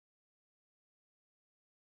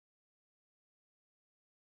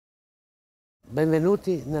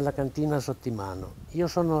Benvenuti nella cantina Sottimano. Io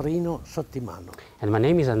sono Rino Sottimano. And my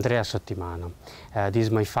name is Andrea Sottimano. This is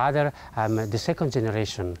my father. I'm the second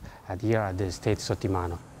generation here at the estate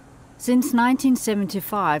Sottimano. Since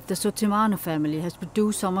 1975, the Sottimano family has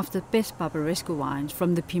produced some of the best Barbaresco wines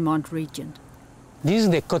from the Piedmont region. This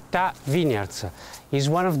is the Cotta vineyards. It's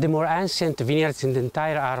one of the more ancient vineyards in the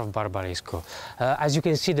entire area of Barbaresco. As you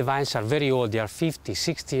can see, the vines are very old. They are 50,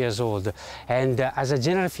 60 years old. And as a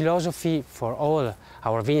general philosophy for all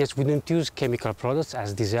our vineyards, we don't use chemical products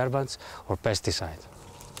as disturbance or pesticides.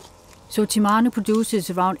 Sottimano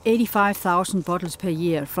produces around 85,000 bottles per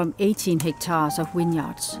year from 18 hectares of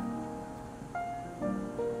vineyards.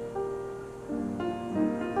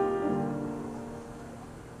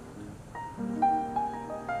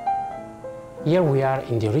 Here we are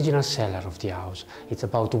in the original cellar of the house. It's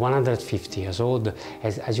about 150 years old.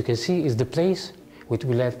 As you can see, it's the place which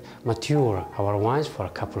we let mature our wines for a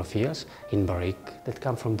couple of years in barrique that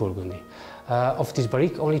come from Burgundy. Of this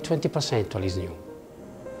barrique, only 20% is new.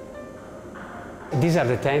 These are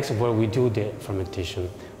the tanks where we do the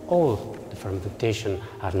fermentation. All the fermentation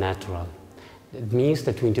are natural. It means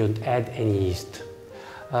that we don't add any yeast.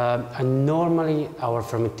 And normally our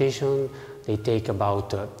fermentation they take about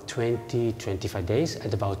 20-25 days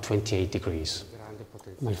at about 28 degrees.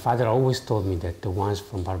 My father always told me that the wines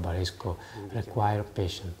from Barbaresco require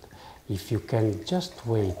patience. If you can just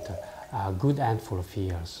wait a good handful of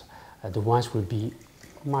years, the wines will be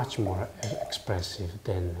much more expressive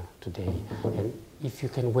than today. And if you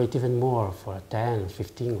can wait even more for 10,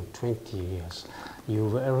 15, or 20 years, you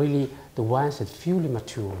really, the wines that fully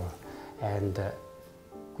mature and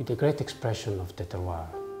with a great expression of the terroir.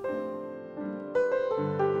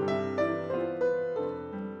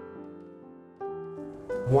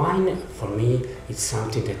 Wine, for me, is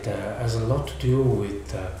something that has a lot to do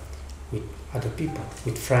with other people,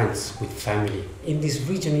 with friends, with family. In this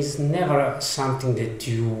region, it's never something that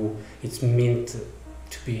it's meant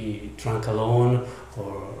to be drunk alone,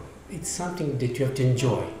 or it's something that you have to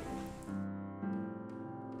enjoy.